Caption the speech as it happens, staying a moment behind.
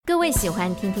各位喜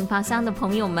欢听听芳香的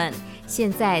朋友们，现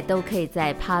在都可以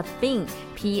在 Podbean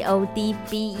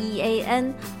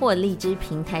PODBEAN 或荔枝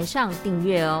平台上订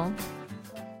阅哦。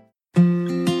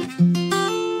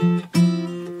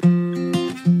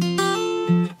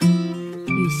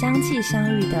与香气相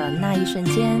遇的那一瞬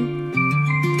间，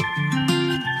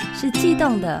是悸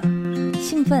动的、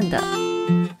兴奋的。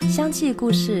香气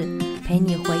故事陪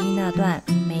你回忆那段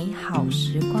美好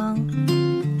时光。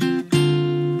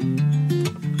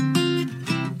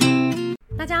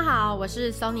大家好，我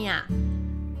是 SONIA，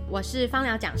 我是芳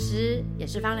疗讲师，也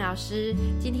是芳疗师。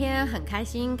今天很开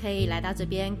心可以来到这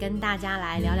边跟大家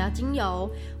来聊聊精油。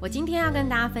我今天要跟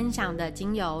大家分享的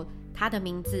精油，它的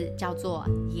名字叫做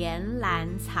岩兰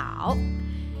草。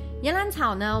岩兰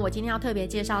草呢，我今天要特别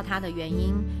介绍它的原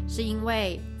因，是因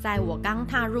为在我刚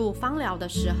踏入芳疗的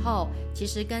时候，其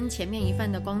实跟前面一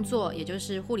份的工作，也就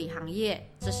是护理行业，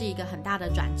这是一个很大的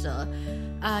转折。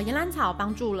岩兰草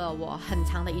帮助了我很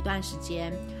长的一段时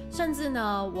间，甚至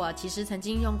呢，我其实曾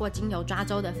经用过精油抓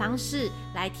周的方式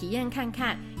来体验看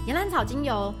看岩兰草精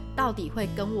油到底会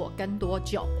跟我跟多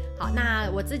久。好，那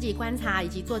我自己观察以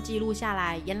及做记录下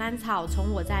来，岩兰草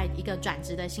从我在一个转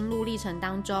职的心路历程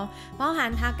当中，包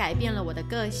含它改变了我的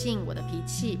个性、我的脾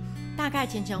气，大概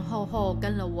前后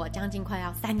跟了我将近快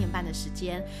要3年半的时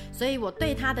间，所以我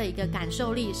对它的一个感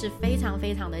受力是非常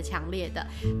非常的强烈的。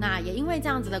那也因为这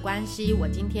样子的关系，我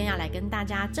今天要来跟大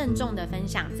家郑重的分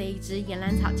享这一支岩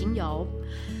兰草精油。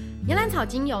岩兰草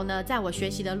精油呢，在我学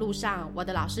习的路上，我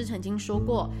的老师曾经说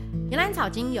过，岩兰草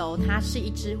精油它是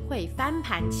一支会翻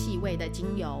盘气味的精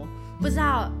油。不知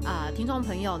道听众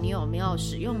朋友你有没有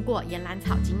使用过岩兰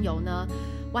草精油呢？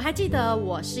我还记得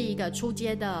我是一个初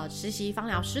阶的实习芳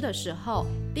疗师的时候，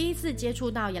第一次接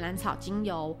触到岩兰草精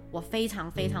油，我非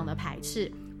常非常的排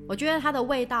斥，我觉得它的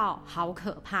味道好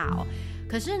可怕哦。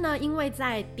可是呢，因为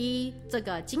在滴这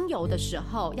个精油的时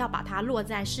候，要把它落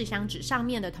在试香纸上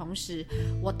面的同时，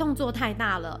我动作太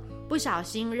大了，不小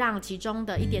心让其中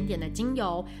的一点点的精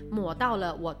油抹到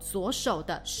了我左手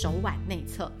的手腕内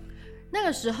侧。那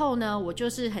个时候呢，我就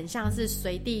是很像是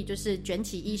随地就是卷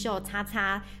起衣袖擦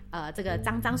擦这个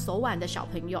脏脏手腕的小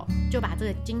朋友，就把这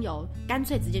个精油干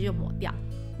脆直接就抹掉。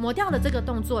抹掉的这个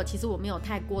动作，其实我没有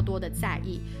太过多的在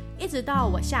意，一直到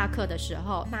我下课的时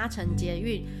候搭乘捷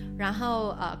运，然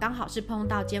后刚好是碰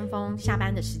到尖峰下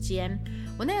班的时间，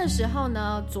我那个时候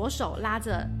呢，左手拉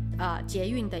着捷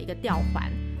运的一个吊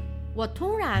环，我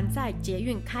突然在捷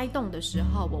运开动的时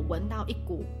候，我闻到一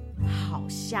股好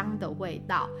香的味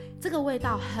道，这个味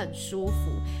道很舒服，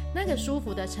那个舒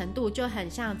服的程度就很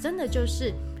像真的就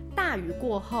是大雨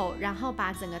过后，然后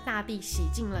把整个大地洗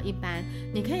净了一般，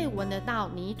你可以闻得到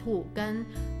泥土跟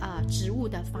植物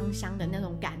的芳香的那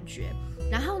种感觉。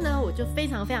然后呢，我就非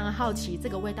常非常好奇这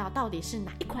个味道到底是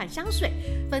哪一款香水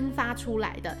分发出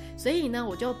来的，所以呢，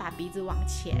我就把鼻子往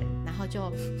前，然后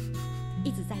就一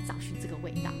直在找寻这个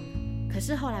味道。可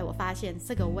是后来我发现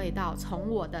这个味道从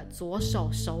我的左手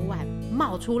手腕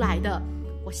冒出来的，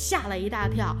我吓了一大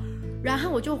跳。然后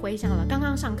我就回想了刚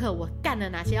刚上课我干了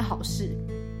哪些好事，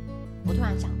我突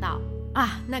然想到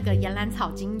那个岩兰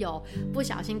草精油不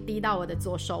小心滴到我的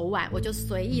左手腕，我就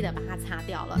随意的把它擦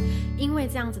掉了。因为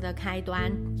这样子的开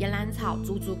端，岩兰草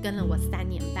足足跟了我3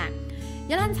年半。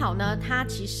岩兰草呢，它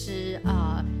其实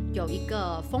有一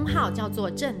个封号叫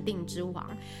做镇定之王，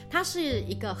它是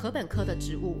一个禾本科的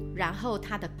植物，然后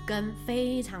它的根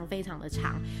非常非常的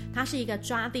长，它是一个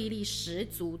抓地力十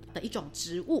足的一种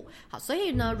植物。好，所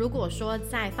以呢，如果说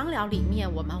在芳疗里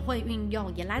面我们会运用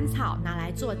岩兰草拿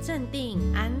来做镇定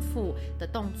安抚的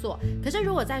动作，可是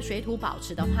如果在水土保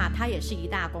持的话，它也是一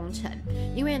大工程，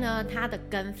因为呢它的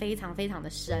根非常非常的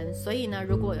深，所以呢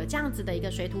如果有这样子的一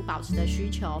个水土保持的需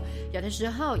求，有的时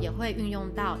候也会运用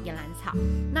到岩兰草。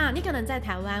那你可能在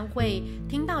台湾会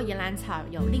听到岩兰草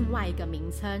有另外一个名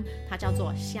称，它叫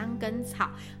做香根草。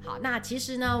好，那其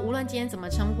实呢，无论今天怎么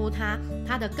称呼它，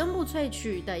它的根部萃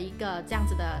取的一个这样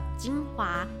子的精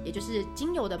华，也就是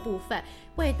精油的部分，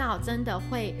味道真的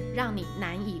会让你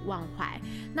难以忘怀。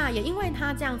那也因为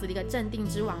它这样子的一个镇定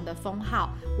之王的封号，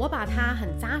我把它很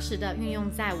扎实的运用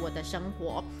在我的生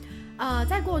活。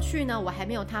在过去呢，我还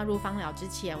没有踏入芳疗之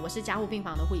前，我是加护病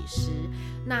房的护理师。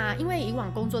那因为以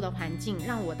往工作的环境，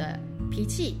让我的脾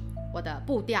气、我的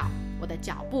步调、我的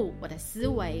脚步、我的思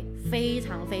维非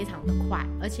常非常的快，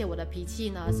而且我的脾气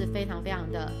呢是非常非常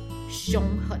的凶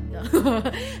狠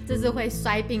的，就是会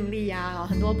摔病历啊，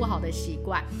很多不好的习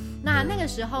惯。那个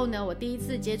时候呢，我第一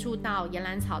次接触到岩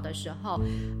兰草的时候，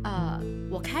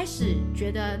我开始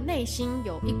觉得内心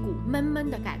有一股闷闷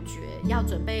的感觉，要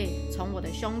准备从我的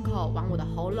胸口往我的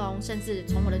喉咙，甚至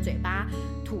从我的嘴巴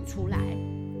吐出来。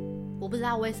我不知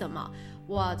道为什么，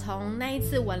我从那一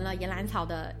次闻了岩兰草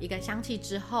的一个香气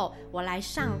之后，我来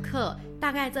上课，大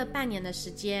概这半年的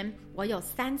时间，我有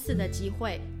3次的机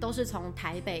会都是从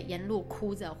台北沿路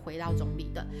哭着回到中立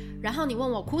的。然后你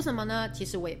问我哭什么呢？其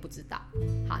实我也不知道。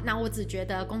好，那我只觉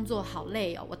得工作好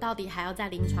累哦，我到底还要在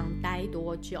临床待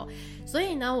多久？所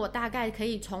以呢，我大概可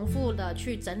以重复的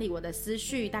去整理我的思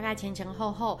绪，大概前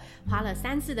后后花了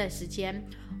3次的时间，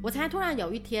我才突然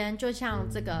有一天，就像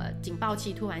这个警报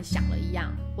器突然响了一样，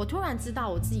我突然知道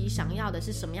我自己想要的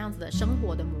是什么样子的生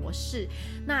活的模式。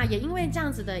那也因为这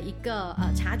样子的一个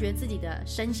察觉自己的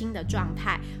身心的状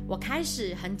态，我开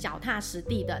始很脚踏实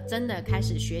地的真的开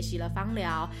始学习了芳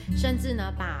疗，甚至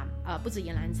呢把不止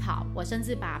岩兰草，我甚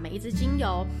至把每一支精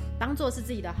油当作是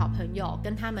自己的好朋友，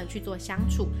跟他们去做相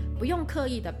处，不用刻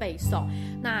意的背诵。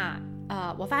那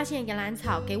我发现岩兰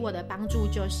草给我的帮助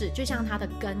就像它的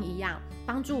根一样，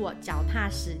帮助我脚踏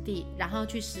实地，然后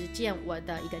去实践我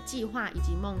的一个计划以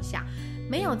及梦想，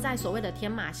没有在所谓的天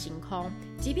马行空，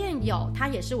即便有，它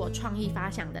也是我创意发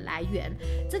想的来源。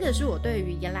这个是我对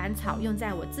于岩兰草用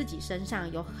在我自己身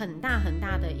上有很大很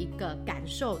大的一个感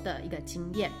受的一个经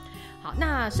验。好，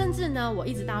那甚至呢，我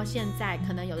一直到现在，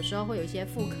可能有的时候会有一些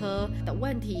妇科的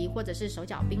问题，或者是手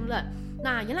脚冰冷。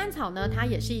那岩兰草呢，它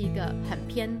也是一个很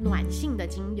偏暖性的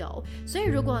精油，所以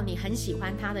如果你很喜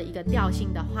欢它的一个调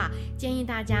性的话，建议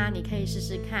大家你可以试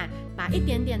试看，把一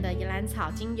点点的岩兰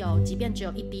草精油，即便只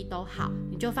有1滴都好，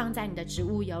你就放在你的植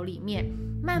物油里面，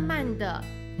慢慢的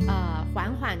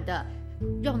缓缓的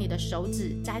用你的手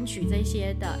指沾取这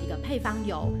些的一个配方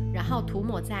油，然后涂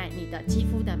抹在你的肌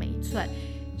肤的每一寸，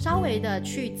稍微的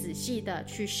去仔细的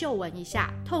去嗅闻一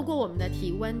下，透过我们的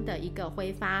体温的一个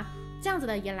挥发，这样子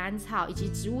的岩兰草以及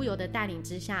植物油的带领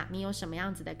之下，你有什么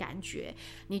样子的感觉？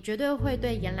你绝对会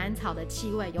对岩兰草的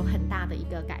气味有很大的一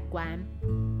个改观。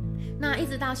那一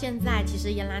直到现在，其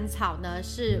实岩兰草呢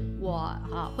是我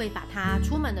会把它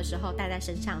出门的时候带在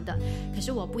身上的，可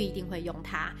是我不一定会用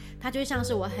它，它就像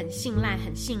是我很信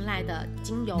赖的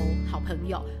精油好朋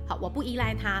友。好，我不依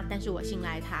赖它，但是我信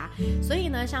赖它。所以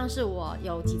呢，像是我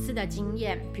有几次的经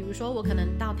验，比如说我可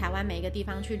能到台湾每一个地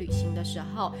方去旅行的时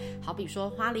候，好比说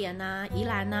花莲啊、宜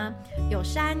兰啊，有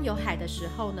山有海的时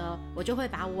候呢，我就会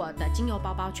把我的精油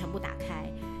包包全部打开。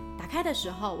打开的时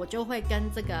候，我就会跟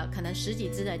这个可能10几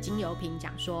支的精油瓶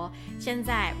讲说，现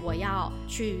在我要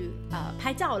去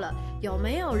拍照了，有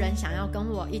没有人想要跟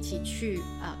我一起去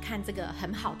看这个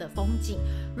很好的风景？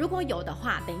如果有的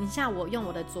话，等一下我用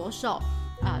我的左手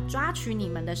抓取你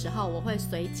们的时候，我会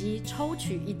随机抽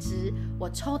取1支，我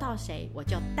抽到谁我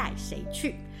就带谁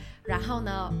去。然后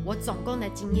呢，我总共的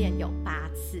经验有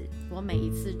8次，我每一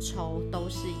次抽都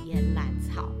是岩兰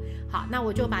草。好，那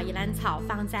我就把岩兰草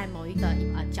放在某一个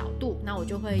角度，那我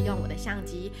就会用我的相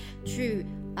机去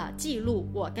记录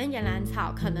我跟岩兰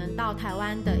草可能到台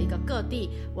湾的一个各地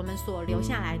我们所留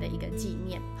下来的一个纪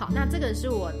念。好，那这个是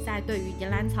我在对于岩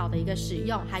兰草的一个使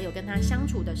用，还有跟它相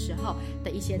处的时候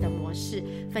的一些的模式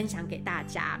分享给大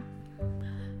家。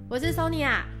我是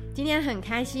SONIA， 今天很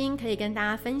开心可以跟大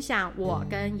家分享我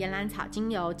跟岩兰草精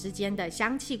油之间的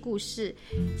香气故事，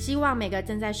希望每个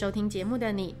正在收听节目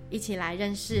的你一起来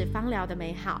认识芳疗的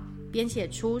美好，编写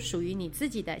出属于你自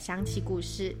己的香气故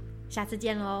事。下次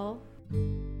见咯。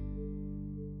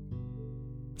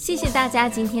谢谢大家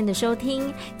今天的收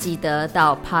听，记得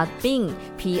到 Podbean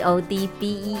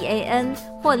PODBEAN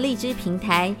或荔枝平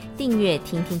台订阅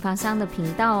听听芳香的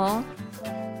频道哦。